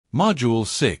Module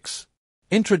 6.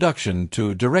 Introduction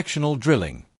to Directional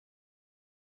Drilling.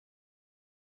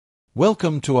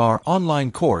 Welcome to our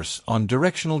online course on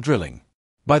directional drilling.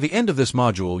 By the end of this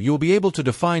module, you will be able to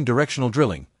define directional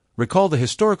drilling, recall the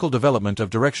historical development of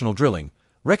directional drilling,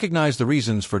 recognize the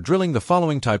reasons for drilling the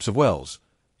following types of wells: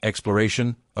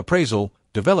 exploration, appraisal,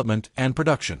 development, and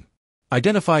production.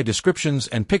 Identify descriptions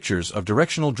and pictures of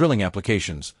directional drilling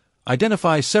applications.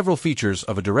 Identify several features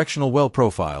of a directional well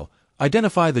profile.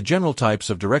 Identify the general types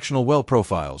of directional well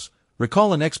profiles,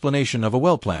 recall an explanation of a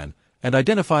well plan, and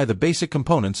identify the basic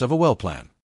components of a well plan.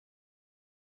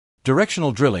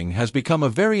 Directional drilling has become a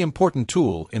very important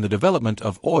tool in the development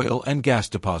of oil and gas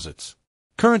deposits.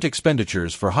 Current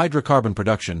expenditures for hydrocarbon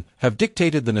production have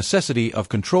dictated the necessity of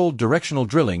controlled directional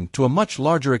drilling to a much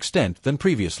larger extent than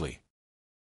previously.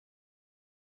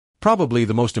 Probably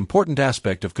the most important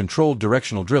aspect of controlled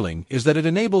directional drilling is that it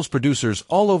enables producers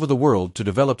all over the world to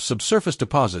develop subsurface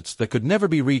deposits that could never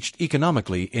be reached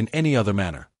economically in any other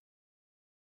manner.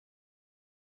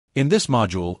 In this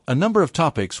module, a number of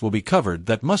topics will be covered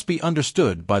that must be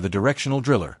understood by the directional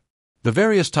driller. The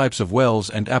various types of wells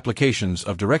and applications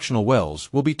of directional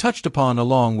wells will be touched upon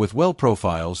along with well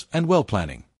profiles and well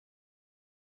planning.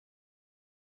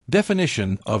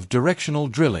 Definition of directional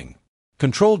drilling.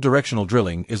 Controlled directional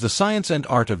drilling is the science and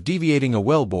art of deviating a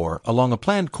wellbore along a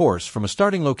planned course from a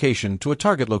starting location to a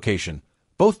target location,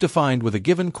 both defined with a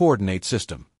given coordinate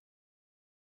system.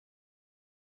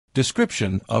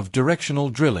 Description of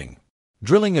directional drilling.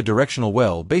 Drilling a directional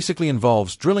well basically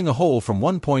involves drilling a hole from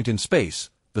one point in space,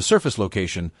 the surface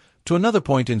location, to another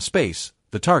point in space,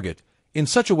 the target, in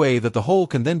such a way that the hole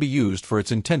can then be used for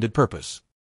its intended purpose.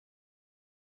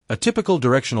 A typical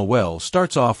directional well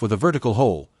starts off with a vertical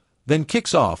hole, then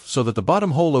kicks off so that the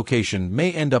bottom hole location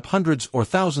may end up hundreds or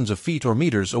thousands of feet or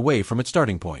meters away from its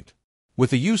starting point. With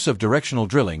the use of directional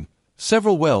drilling,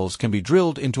 several wells can be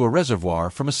drilled into a reservoir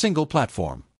from a single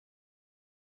platform.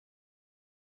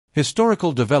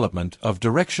 Historical development of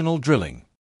directional drilling.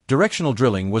 Directional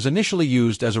drilling was initially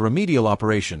used as a remedial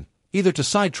operation, either to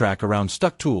sidetrack around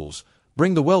stuck tools,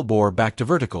 bring the wellbore back to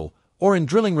vertical, or in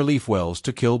drilling relief wells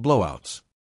to kill blowouts.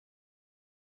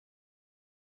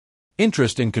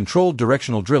 Interest in controlled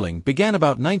directional drilling began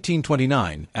about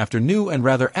 1929 after new and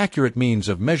rather accurate means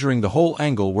of measuring the hole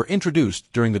angle were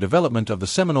introduced during the development of the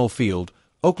Seminole Field,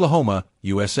 Oklahoma,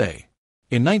 USA.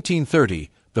 In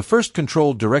 1930, the first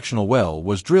controlled directional well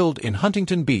was drilled in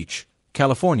Huntington Beach,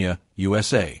 California,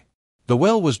 USA. The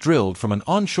well was drilled from an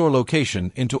onshore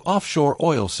location into offshore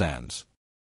oil sands.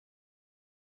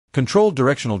 Controlled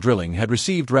directional drilling had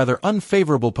received rather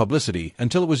unfavorable publicity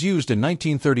until it was used in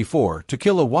 1934 to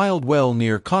kill a wild well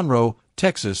near Conroe,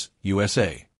 Texas,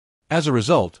 USA. As a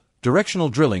result, directional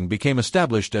drilling became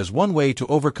established as one way to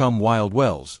overcome wild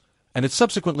wells, and it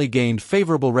subsequently gained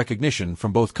favorable recognition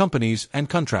from both companies and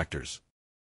contractors.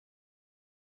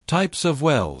 Types of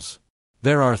wells.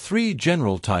 There are three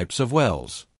general types of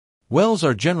wells. Wells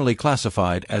are generally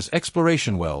classified as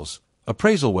exploration wells,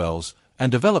 appraisal wells,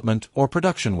 and development or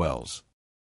production wells.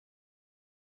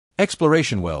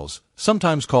 Exploration wells,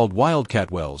 sometimes called wildcat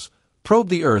wells, probe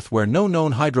the earth where no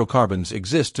known hydrocarbons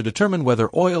exist to determine whether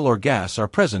oil or gas are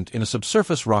present in a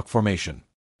subsurface rock formation.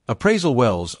 Appraisal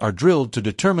wells are drilled to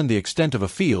determine the extent of a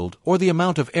field or the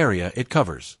amount of area it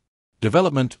covers.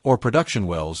 Development or production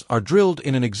wells are drilled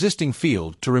in an existing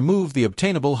field to remove the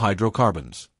obtainable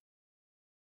hydrocarbons.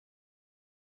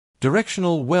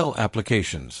 Directional well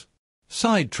applications.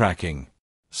 Sidetracking.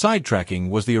 Sidetracking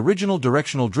was the original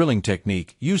directional drilling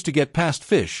technique used to get past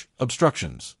fish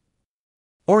obstructions.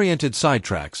 Oriented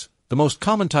sidetracks, the most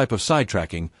common type of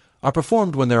sidetracking, are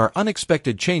performed when there are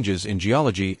unexpected changes in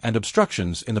geology and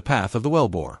obstructions in the path of the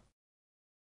wellbore.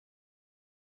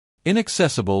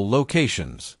 Inaccessible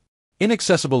locations.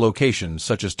 Inaccessible locations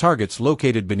such as targets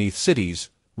located beneath cities,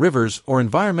 rivers, or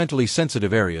environmentally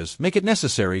sensitive areas make it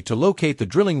necessary to locate the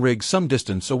drilling rig some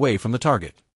distance away from the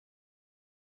target.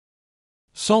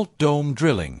 Salt dome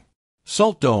drilling.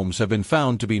 Salt domes have been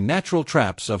found to be natural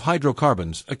traps of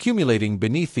hydrocarbons accumulating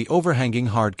beneath the overhanging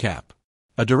hard cap.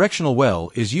 A directional well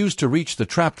is used to reach the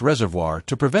trapped reservoir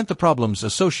to prevent the problems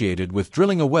associated with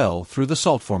drilling a well through the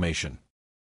salt formation.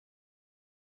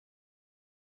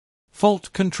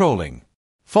 Fault controlling.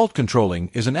 Fault controlling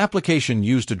is an application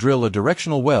used to drill a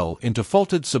directional well into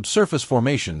faulted subsurface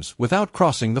formations without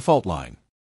crossing the fault line.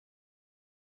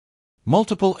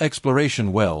 Multiple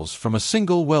exploration wells from a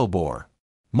single wellbore.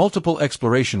 Multiple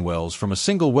exploration wells from a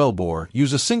single wellbore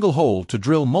use a single hole to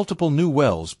drill multiple new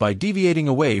wells by deviating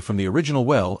away from the original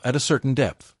well at a certain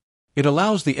depth. It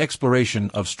allows the exploration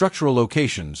of structural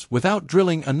locations without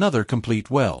drilling another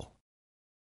complete well.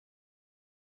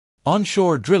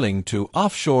 Onshore drilling to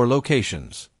offshore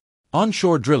locations.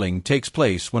 Onshore drilling takes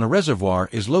place when a reservoir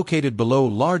is located below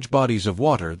large bodies of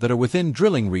water that are within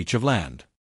drilling reach of land.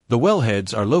 The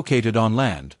wellheads are located on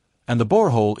land, and the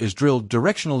borehole is drilled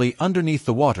directionally underneath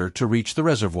the water to reach the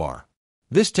reservoir.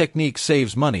 This technique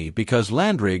saves money because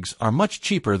land rigs are much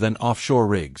cheaper than offshore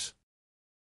rigs.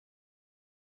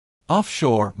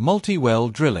 Offshore multi-well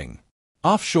drilling.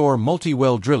 Offshore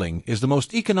multi-well drilling is the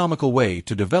most economical way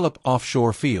to develop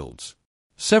offshore fields.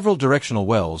 Several directional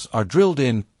wells are drilled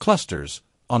in clusters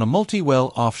on a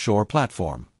multi-well offshore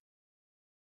platform.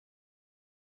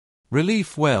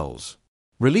 Relief wells.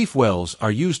 Relief wells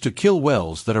are used to kill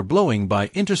wells that are blowing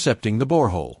by intercepting the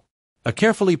borehole. A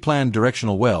carefully planned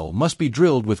directional well must be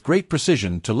drilled with great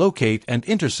precision to locate and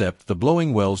intercept the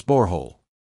blowing well's borehole.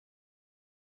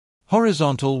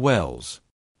 Horizontal wells.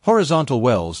 Horizontal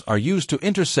wells are used to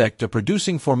intersect a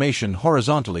producing formation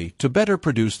horizontally to better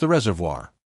produce the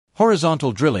reservoir.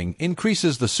 Horizontal drilling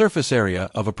increases the surface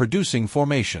area of a producing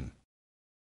formation.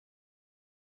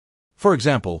 For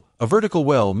example, a vertical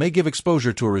well may give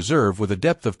exposure to a reserve with a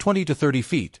depth of 20 to 30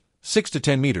 feet, 6 to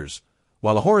 10 meters,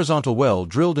 while a horizontal well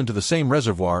drilled into the same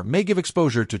reservoir may give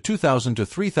exposure to 2,000 to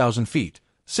 3,000 feet,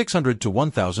 600 to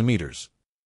 1,000 meters.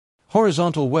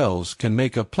 Horizontal wells can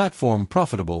make a platform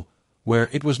profitable where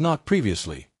it was not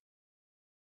previously.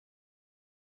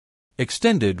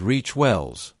 Extended reach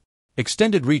wells.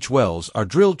 Extended reach wells are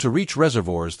drilled to reach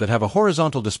reservoirs that have a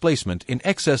horizontal displacement in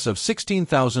excess of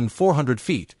 16,400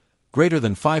 feet, greater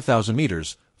than 5,000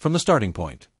 meters, from the starting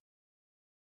point.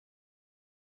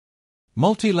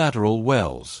 Multilateral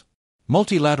wells.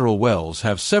 Multilateral wells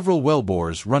have several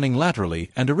wellbores running laterally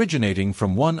and originating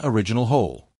from one original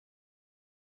hole.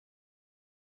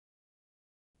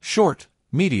 Short,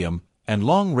 medium, and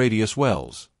long radius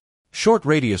wells. Short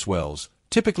radius wells,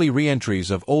 typically re-entries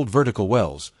of old vertical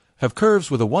wells, have curves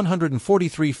with a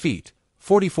 143 feet,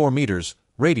 44 meters,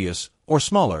 radius, or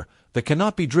smaller, that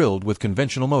cannot be drilled with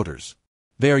conventional motors.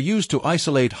 They are used to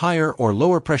isolate higher or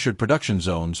lower pressured production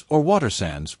zones or water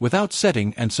sands without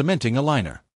setting and cementing a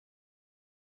liner.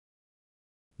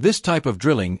 This type of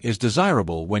drilling is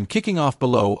desirable when kicking off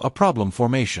below a problem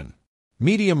formation.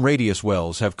 Medium radius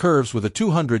wells have curves with a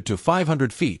 200 to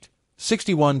 500 feet,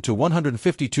 61 to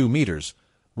 152 meters,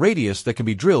 radius that can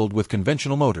be drilled with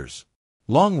conventional motors.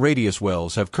 Long radius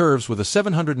wells have curves with a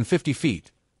 750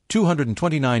 feet,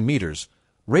 229 meters,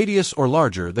 radius or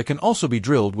larger that can also be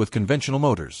drilled with conventional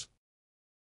motors.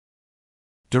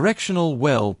 Directional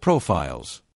well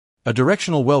profiles. A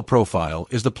directional well profile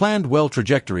is the planned well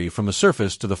trajectory from the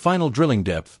surface to the final drilling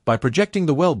depth by projecting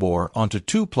the wellbore onto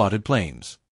two plotted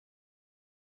planes.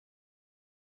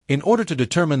 In order to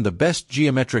determine the best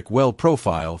geometric well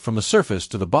profile from the surface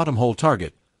to the bottom hole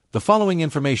target, the following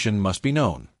information must be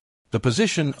known: the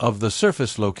position of the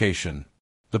surface location,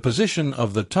 the position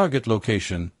of the target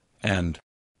location, and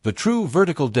the true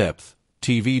vertical depth,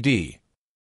 TVD.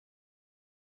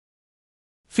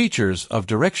 Features of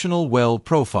directional well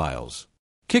profiles.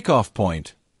 Kickoff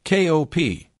point, KOP.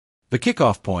 The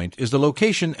kickoff point is the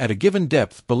location at a given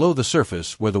depth below the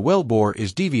surface where the wellbore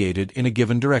is deviated in a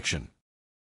given direction.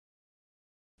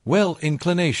 Well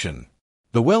inclination.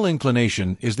 The well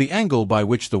inclination is the angle by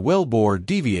which the wellbore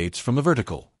deviates from the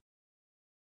vertical.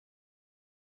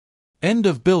 End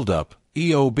of buildup,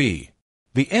 EOB.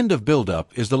 The end of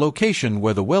buildup is the location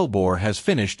where the wellbore has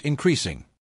finished increasing.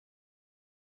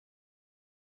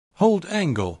 Hold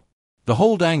angle. The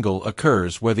hold angle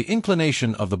occurs where the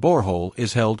inclination of the borehole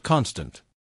is held constant.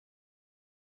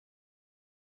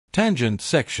 Tangent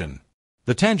section.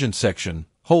 The tangent section,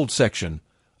 hold section,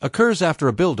 occurs after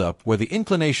a buildup where the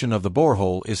inclination of the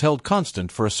borehole is held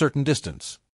constant for a certain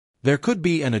distance. There could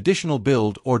be an additional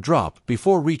build or drop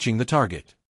before reaching the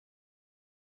target.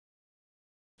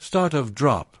 Start of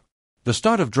drop. The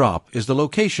start of drop is the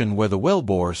location where the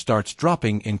wellbore starts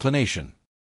dropping inclination.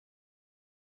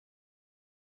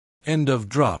 End of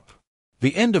drop.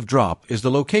 The end of drop is the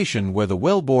location where the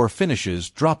wellbore finishes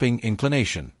dropping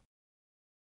inclination.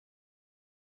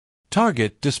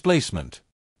 Target displacement.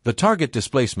 The target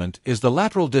displacement is the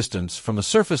lateral distance from the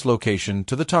surface location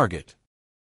to the target.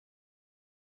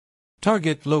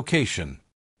 Target location.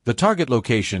 The target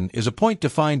location is a point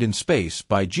defined in space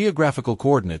by geographical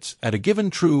coordinates at a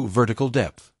given true vertical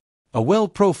depth. A well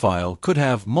profile could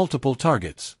have multiple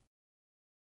targets.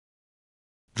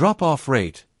 Drop-off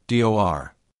rate,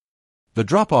 DOR. The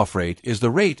drop-off rate is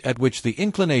the rate at which the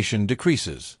inclination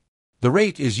decreases. The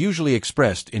rate is usually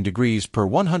expressed in degrees per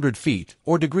 100 feet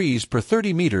or degrees per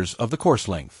 30 meters of the course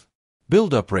length.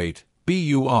 Build-up rate,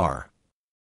 BUR.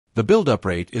 The build-up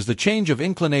rate is the change of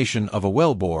inclination of a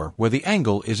wellbore where the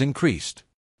angle is increased.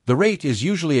 The rate is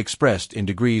usually expressed in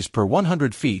degrees per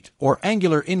 100 feet or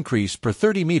angular increase per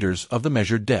 30 meters of the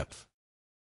measured depth.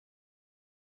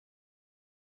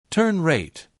 Turn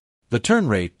rate. The turn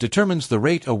rate determines the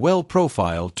rate a well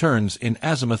profile turns in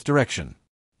azimuth direction,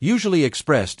 usually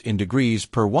expressed in degrees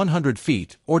per 100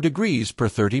 feet or degrees per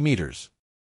 30 meters.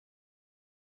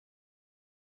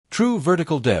 True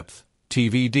vertical depth,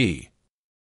 TVD.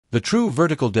 The true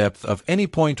vertical depth of any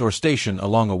point or station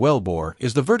along a wellbore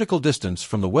is the vertical distance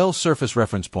from the well surface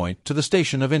reference point to the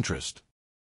station of interest.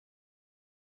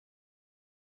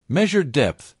 Measured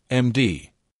depth, MD.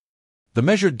 The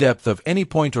measured depth of any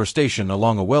point or station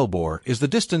along a wellbore is the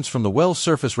distance from the well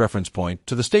surface reference point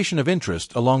to the station of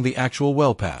interest along the actual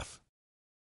well path.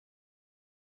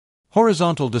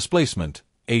 Horizontal displacement,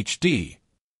 HD.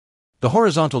 The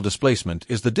horizontal displacement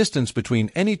is the distance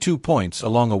between any 2 points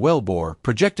along a wellbore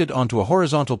projected onto a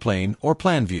horizontal plane or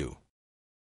plan view.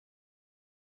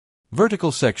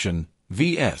 Vertical section,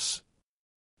 VS.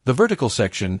 The vertical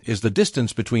section is the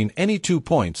distance between any 2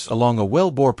 points along a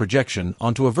wellbore projection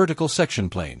onto a vertical section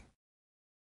plane.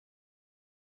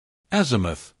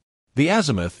 Azimuth. The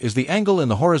azimuth is the angle in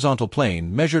the horizontal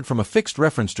plane measured from a fixed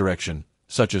reference direction,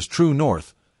 such as true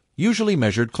north, usually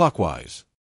measured clockwise.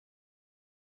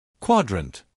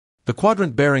 Quadrant. The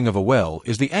quadrant bearing of a well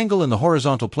is the angle in the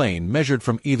horizontal plane measured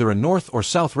from either a north or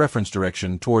south reference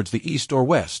direction towards the east or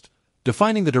west,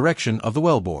 defining the direction of the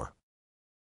wellbore.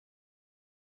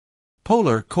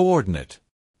 Polar coordinate.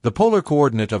 The polar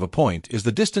coordinate of a point is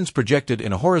the distance projected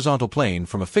in a horizontal plane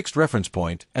from a fixed reference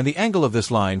point and the angle of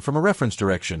this line from a reference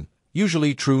direction,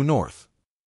 usually true north.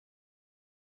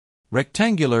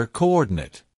 Rectangular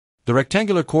coordinate. The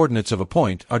rectangular coordinates of a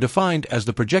point are defined as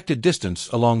the projected distance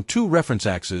along 2 reference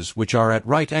axes which are at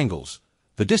right angles,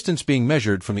 the distance being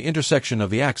measured from the intersection of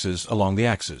the axes along the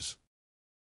axes.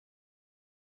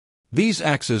 These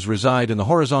axes reside in the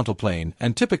horizontal plane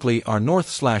and typically are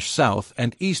north/south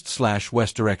and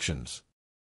east/west directions.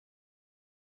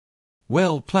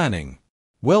 Well planning.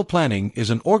 Well planning is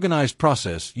an organized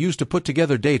process used to put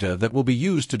together data that will be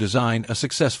used to design a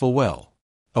successful well.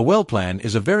 A well plan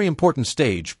is a very important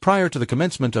stage prior to the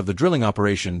commencement of the drilling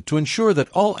operation to ensure that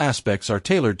all aspects are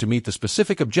tailored to meet the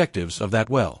specific objectives of that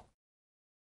well.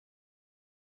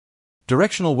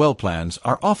 Directional well plans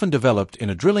are often developed in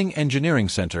a drilling engineering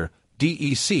center,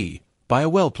 DEC, by a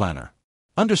well planner.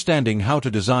 Understanding how to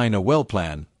design a well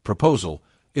plan, proposal,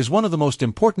 is one of the most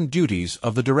important duties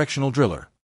of the directional driller.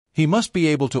 He must be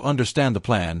able to understand the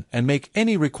plan and make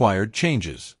any required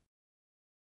changes.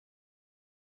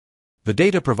 The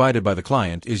data provided by the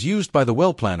client is used by the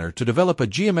well planner to develop a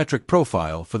geometric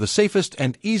profile for the safest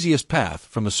and easiest path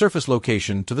from the surface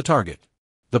location to the target.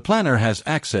 The planner has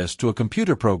access to a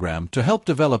computer program to help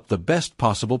develop the best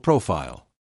possible profile.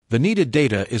 The needed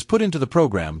data is put into the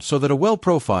program so that a well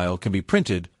profile can be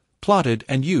printed, plotted,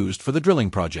 and used for the drilling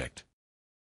project.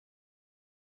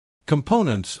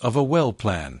 Components of a well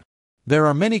plan. There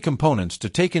are many components to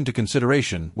take into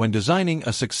consideration when designing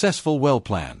a successful well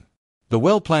plan. The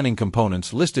well planning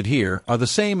components listed here are the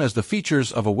same as the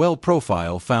features of a well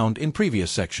profile found in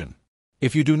previous section.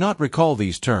 If you do not recall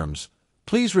these terms,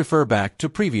 please refer back to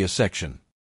previous section.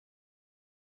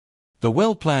 The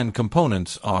well plan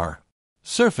components are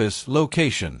surface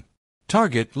location,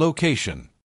 target location,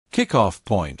 kickoff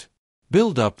point,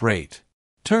 build-up rate,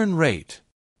 turn rate,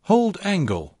 hold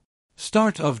angle,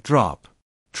 start of drop,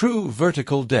 true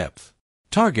vertical depth,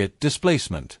 target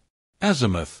displacement,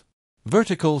 azimuth,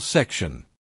 vertical section,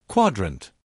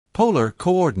 quadrant, polar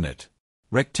coordinate,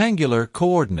 rectangular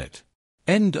coordinate,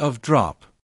 end of drop,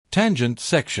 tangent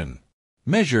section,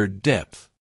 measured depth,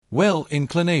 well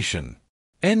inclination,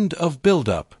 end of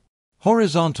buildup,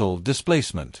 horizontal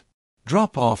displacement,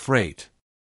 drop-off rate.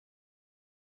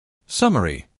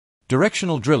 Summary.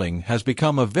 Directional drilling has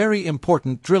become a very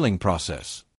important drilling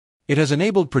process. It has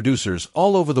enabled producers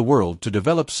all over the world to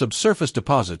develop subsurface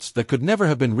deposits that could never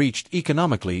have been reached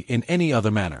economically in any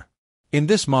other manner. In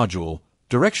this module,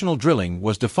 directional drilling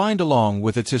was defined along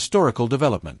with its historical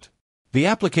development. The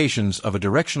applications of a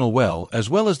directional well as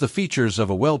well as the features of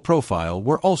a well profile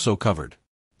were also covered.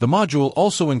 The module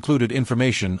also included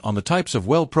information on the types of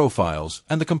well profiles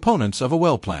and the components of a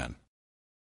well plan.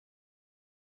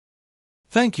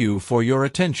 Thank you for your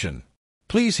attention.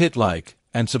 Please hit like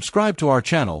and subscribe to our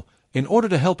channel in order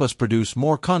to help us produce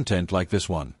more content like this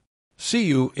one. See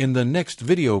you in the next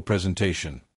video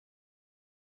presentation.